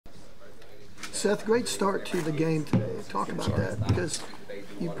Seth, great start to the game today. Talk about that, because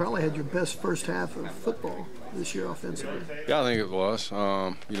you probably had your best first half of football this year offensively. Yeah, I think it was.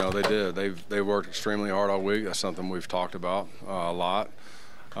 You know, they did. They worked extremely hard all week. That's something we've talked about a lot.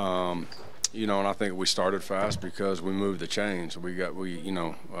 You know, and I think we started fast because we moved the chains. We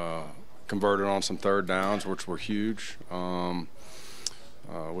converted on some third downs, which were huge,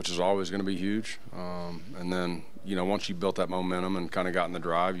 which is always going to be huge. And then, you know, once you built that momentum and kind of got in the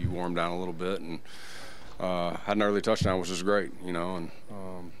drive, you warmed down a little bit and had an early touchdown, which was great, you know. And,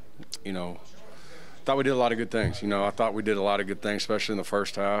 you know, thought we did a lot of good things. You know, I thought we did a lot of good things, especially in the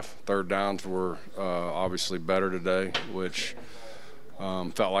first half. Third downs were obviously better today, which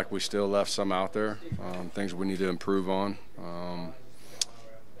felt like we still left some out there, things we need to improve on.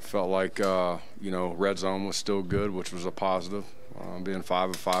 Felt like, you know, red zone was still good, which was a positive, being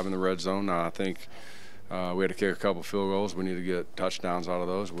 5 of 5 in the red zone. Now, I think we had to kick a couple field goals. We need to get touchdowns out of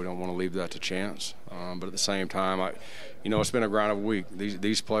those. We don't want to leave that to chance. But at the same time, you know, it's been a grind of a week.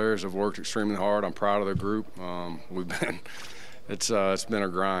 These players have worked extremely hard. I'm proud of the group. It's been a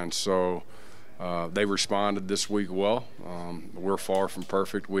grind. So they responded this week well. We're far from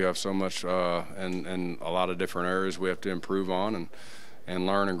perfect. We have so much in a lot of different areas we have to improve on and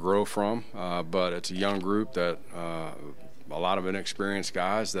learn and grow from. But it's a young group that a lot of inexperienced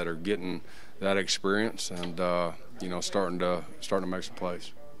guys that are getting that experience and you know, starting to make some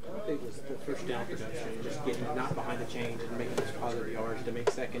plays. How big was the first down production, just getting not behind the chains and making those positive yards to make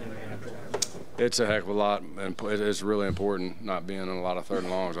second and manageable? It's a heck of a lot, and it's really important not being in a lot of third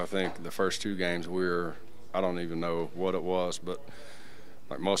and longs. I think the first 2 games I don't even know what it was, but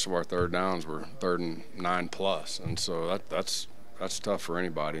like most of our third downs were 3rd and 9+, and so that's tough for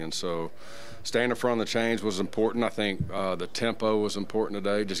anybody. And so staying in front of the chains was important. I think the tempo was important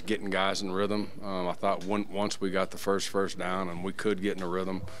today, just getting guys in rhythm. I thought once we got the first down and we could get in a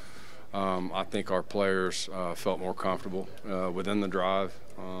rhythm, I think our players felt more comfortable within the drive,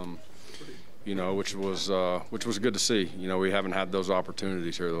 you know, which was good to see. You know, we haven't had those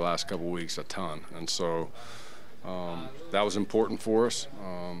opportunities here the last couple of weeks a ton, and so that was important for us.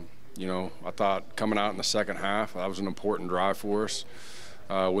 You know, I thought coming out in the second half, that was an important drive for us.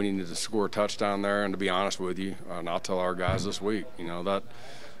 We needed to score a touchdown there, and to be honest with you, and I'll tell our guys this week, you know, that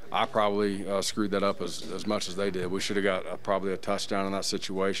I probably screwed that up as much as they did. We should have got probably a touchdown in that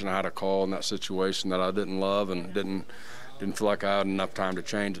situation. I had a call in that situation that I didn't love and didn't feel like I had enough time to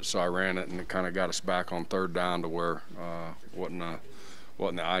change it, so I ran it, and it kind of got us back on third down to where wasn't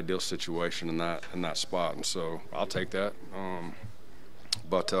the ideal situation in that spot, and so I'll take that.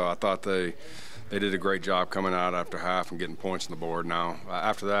 But I thought they did a great job coming out after half and getting points on the board. Now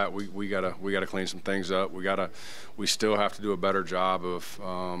after that, we gotta clean some things up. We still have to do a better job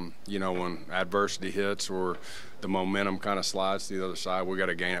of you know, when adversity hits or the momentum kind of slides to the other side, we got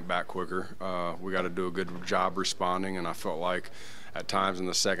to gain it back quicker. We got to do a good job responding, and I felt like at times in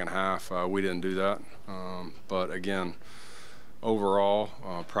the second half we didn't do that. But again, overall,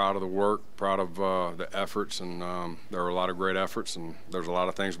 proud of the work, proud of the efforts, and there were a lot of great efforts, and there's a lot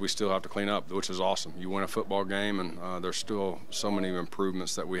of things we still have to clean up, which is awesome. You win a football game, and there's still so many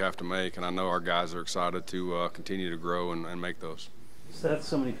improvements that we have to make, and I know our guys are excited to continue to grow and make those. Seth,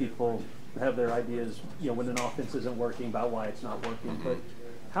 so many people have their ideas, you know, when an offense isn't working, about why it's not working, but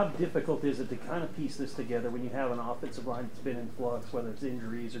how difficult is it to kind of piece this together when you have an offensive line that's been in flux, whether it's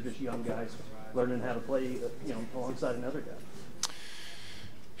injuries or just young guys learning how to play, you know, alongside another guy?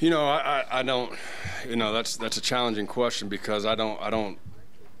 You know, I don't. You know, that's a challenging question because I'm not going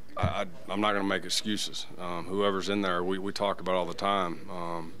to make excuses. Whoever's in there, we talk about all the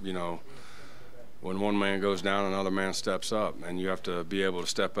time. You know, when one man goes down, another man steps up, and you have to be able to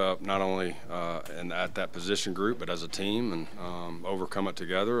step up not only at that position group, but as a team and overcome it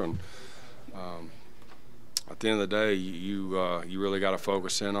together. And at the end of the day, you really got to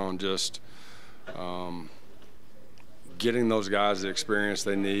focus in on just getting those guys the experience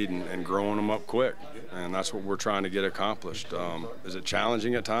they need and growing them up quick, and that's what we're trying to get accomplished. Is it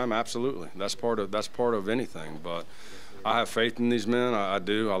challenging at times? Absolutely. That's part of anything. But I have faith in these men. I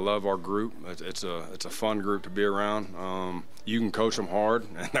do. I love our group. It's a fun group to be around. You can coach them hard,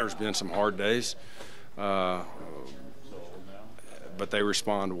 and there's been some hard days, but they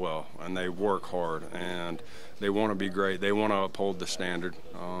respond well and they work hard and they want to be great. They want to uphold the standard,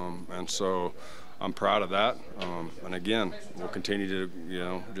 and so I'm proud of that. And again, we'll continue to, you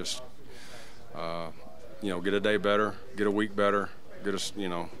know, just, you know, get a day better, get a week better, get us, you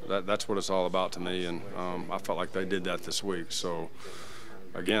know, that's what it's all about to me. And I felt like they did that this week. So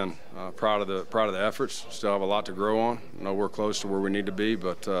again, proud of the efforts. Still have a lot to grow on. Know we're close to where we need to be,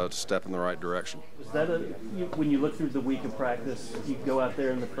 but step in the right direction. Is that when you look through the week of practice, you go out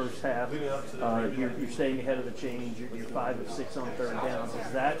there in the first half, you're staying ahead of the change, you're 5 of 6 on third downs.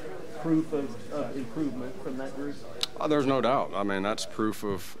 Is that proof of improvement from that group? There's no doubt. I mean, that's proof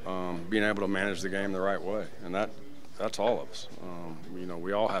of being able to manage the game the right way, and that's all of us.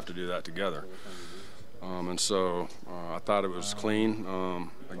 We all have to do that together. And so I thought it was clean.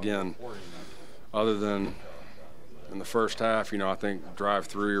 Again, other than in the first half, I think drive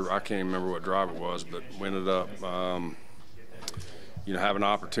 3, or I can't remember what drive it was, but we ended up, having an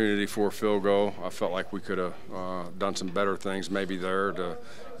opportunity for a field goal. I felt like we could have done some better things maybe there to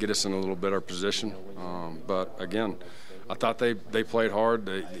get us in a little better position. But again, I thought they played hard.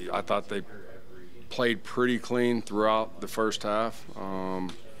 I thought they played pretty clean throughout the first half.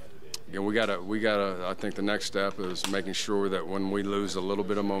 Again, we gotta. I think the next step is making sure that when we lose a little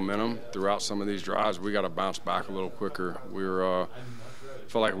bit of momentum throughout some of these drives, we got to bounce back a little quicker.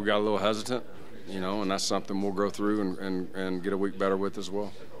 Felt like we got a little hesitant, and that's something we'll go through and get a week better with as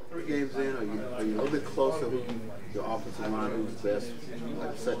well. 3 games in, are you a little bit closer to your offensive line who's best?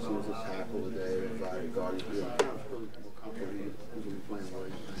 Like Sept was a tackle today, guard.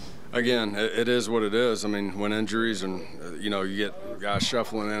 Again, it is what it is. I mean, when injuries and you get guys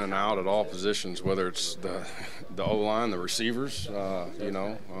shuffling in and out at all positions, whether it's the O-line, the receivers. I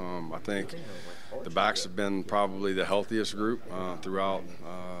think the backs have been probably the healthiest group throughout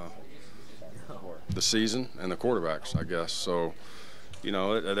the season, and the quarterbacks, I guess. So,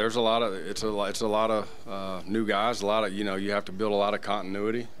 there's a lot of it's a lot of new guys. A lot of you have to build a lot of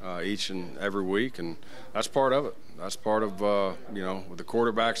continuity each and every week, and that's part of it. That's part of with the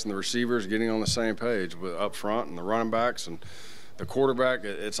quarterbacks and the receivers getting on the same page with up front, and the running backs and the quarterback.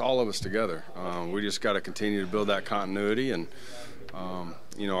 It's all of us together. We just got to continue to build that continuity, and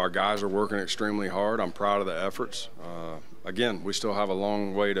our guys are working extremely hard. I'm proud of the efforts. Again, we still have a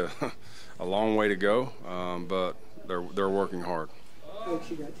long way to go, but they're working hard.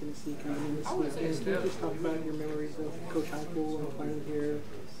 Coach, you got Tennessee coming in this weekend. Can you just talk about your memories of Coach Heupel and playing here,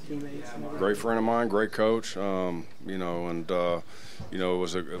 teammates? Great friend of mine, great coach. It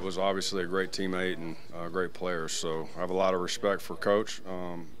was obviously a great teammate and great players. So I have a lot of respect for Coach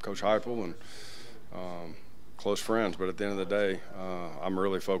Heupel, and close friends. But at the end of the day, I'm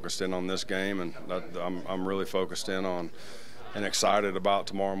really focused in on this game, and I'm really focused in on and excited about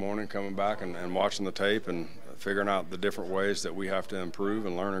tomorrow morning coming back and watching the tape and figuring out the different ways that we have to improve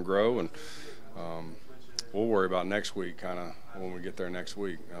and learn and grow. And we'll worry about next week kind of when we get there next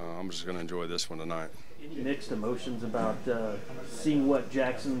week. I'm just going to enjoy this one tonight. Mixed emotions about seeing what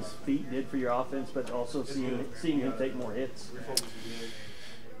Jackson's feet did for your offense, but also seeing him take more hits.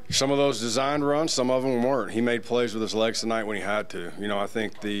 Some of those designed runs, some of them weren't. He made plays with his legs tonight when he had to. I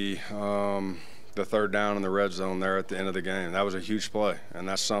think the third down in the red zone there at the end of the game, that was a huge play, and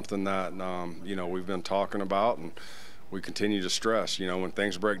that's something that we've been talking about and we continue to stress. When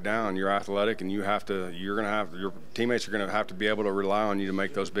things break down, you're athletic, and your teammates are going to have to be able to rely on you to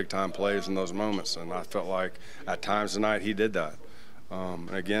make those big time plays in those moments. And I felt like at times tonight he did that.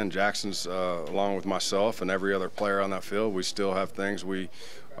 And again, Jackson's along with myself and every other player on that field, we still have things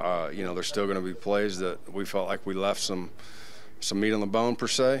there's still going to be plays that we felt like we left some meat on the bone per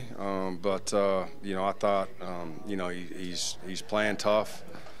se, but I thought he's playing tough,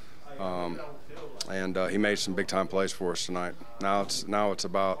 and he made some big time plays for us tonight. Now it's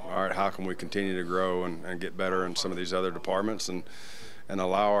about, all right, how can we continue to grow and get better in some of these other departments and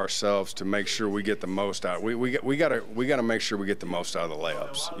allow ourselves to make sure we get the most out. We got to make sure we get the most out of the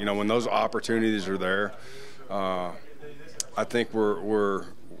layups. When those opportunities are there, I think we're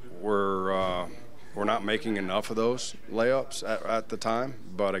not making enough of those layups at the time.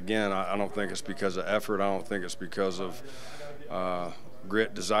 But again, I don't think it's because of effort. I don't think it's because of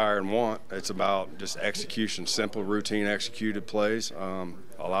grit, desire, and want. It's about just execution, simple, routine executed plays. A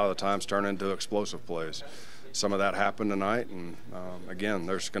lot of the times turn into explosive plays. Some of that happened tonight, and again,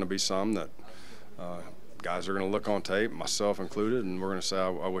 there's going to be some that guys are going to look on tape, myself included, and we're going to say,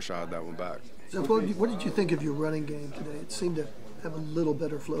 I wish I had that one back. So what did you think of your running game today? It seemed to have a little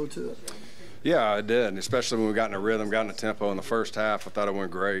better flow to it. Yeah, I did, and especially when we got in a rhythm, got in a tempo in the first half. I thought it went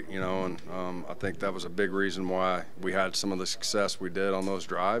great, and I think that was a big reason why we had some of the success we did on those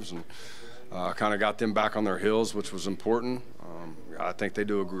drives, and kind of got them back on their heels, which was important. I think they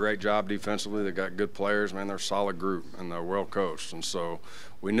do a great job defensively. They got good players, man. They're a solid group, and they're well coached. And so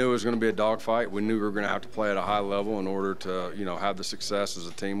we knew it was going to be a dogfight. We knew we were going to have to play at a high level in order to, have the success as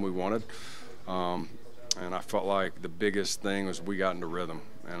a team we wanted. And I felt like the biggest thing was we got into rhythm.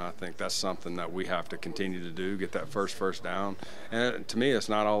 And I think that's something that we have to continue to do, get that first down. And to me, it's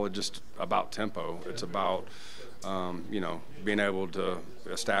not all just about tempo. It's about, being able to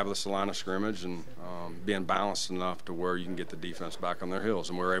establish the line of scrimmage and being balanced enough to where you can get the defense back on their heels.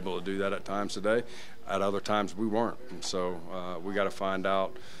 And we're able to do that at times today. At other times, we weren't. And so we got to find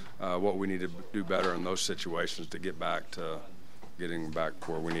out what we need to do better in those situations to get back to getting back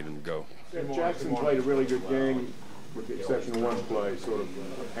where we need them to go. Jackson played a really good game, with the exception of one play, sort of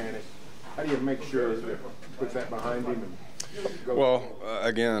a panic. How do you make sure that put that behind him and go? Well,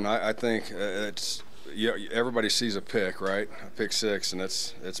 again, I think it's everybody sees a pick, right? A pick six, and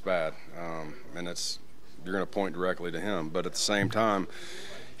it's bad, and you're going to point directly to him. But at the same time,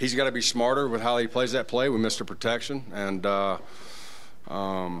 he's got to be smarter with how he plays that play. We missed a protection, and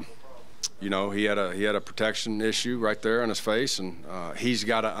he had a protection issue right there on his face, and he's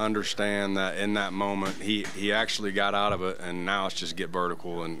got to understand that in that moment he actually got out of it, and now it's just get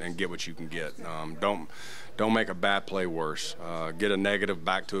vertical and get what you can get. Don't make a bad play worse. Get a negative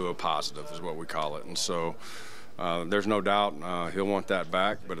back to a positive is what we call it. And so there's no doubt he'll want that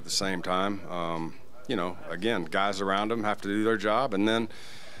back, but at the same time, again, guys around him have to do their job, and then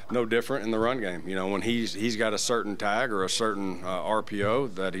no different in the run game. When he's got a certain tag or a certain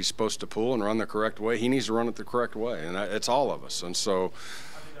RPO that he's supposed to pull and run the correct way, he needs to run it the correct way, and it's all of us. And so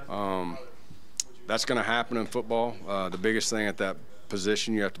that's going to happen in football. The biggest thing at that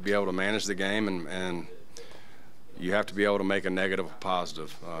position, you have to be able to manage the game, and you have to be able to make a negative a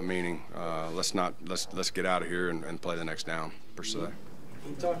positive, meaning let's get out of here and play the next down per se.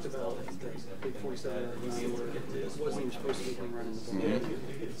 He talked about the big 47 where it wasn't even supposed to be him running the ball.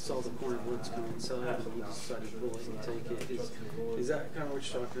 He saw the corner blitz come inside and he decided to pull it and take it. Is that kind of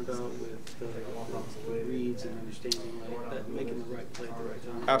what you're talking about with the reads and understanding that, making the right play at the right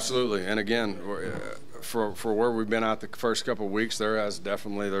time? Absolutely. And again, for where we've been out the first couple of weeks,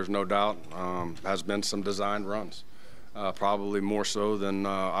 there's no doubt, has been some designed runs. Probably more so than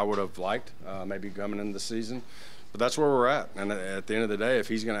I would have liked, maybe coming into the season. But that's where we're at. And at the end of the day, if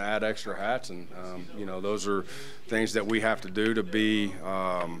he's going to add extra hats, and those are things that we have to do to be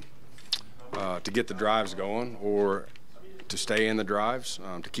to get the drives going, or to stay in the drives,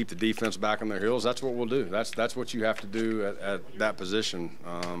 to keep the defense back on their heels. That's what we'll do. That's what you have to do at that position,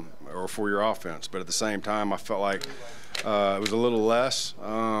 or for your offense. But at the same time, I felt like it was a little less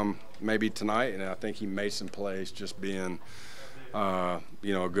maybe tonight, and I think he made some plays just being a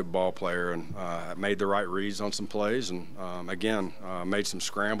good ball player, and made the right reads on some plays, and again made some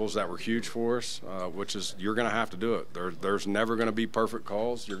scrambles that were huge for us, which is you're going to have to do it. There's never going to be perfect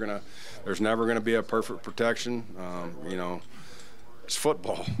calls. There's never going to be a perfect protection. It's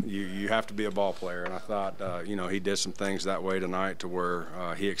football. You have to be a ball player, and I thought he did some things that way tonight to where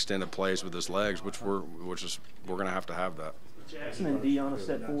he extended plays with his legs, we're going to have that. Jackson and Dion a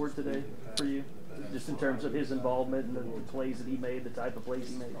step forward today for you, just in terms of his involvement and the plays that he made, the type of plays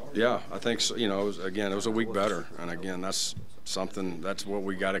he made? Yeah, I think so. It was a week better, and again, that's what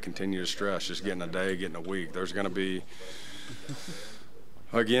we got to continue to stress, just getting a day, getting a week. There's going to be,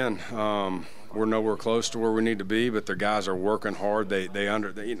 again, we're nowhere close to where we need to be, but the guys are working hard.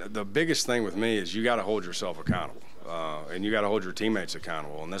 The biggest thing with me is you got to hold yourself accountable. And you got to hold your teammates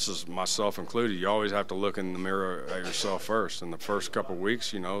accountable, and this is myself included. You always have to look in the mirror at yourself first. In the first couple of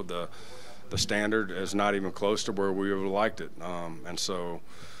weeks, the standard is not even close to where we would have liked it. And so,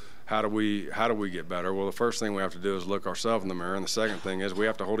 how do we get better? Well, the first thing we have to do is look ourselves in the mirror, and the second thing is we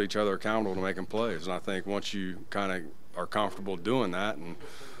have to hold each other accountable to making plays. And I think once you kind of are comfortable doing that, and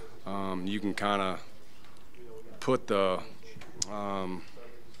you can kind of put the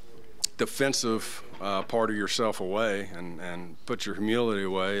defensive part of yourself away and put your humility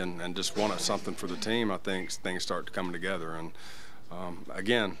away and just want something for the team, I think things start coming together. And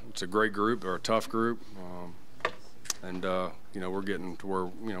again, it's a great group. They're a tough group, and we're getting to where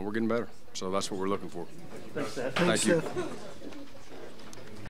we're getting better. So that's what we're looking for. Thanks, Seth. Thank you. Seth.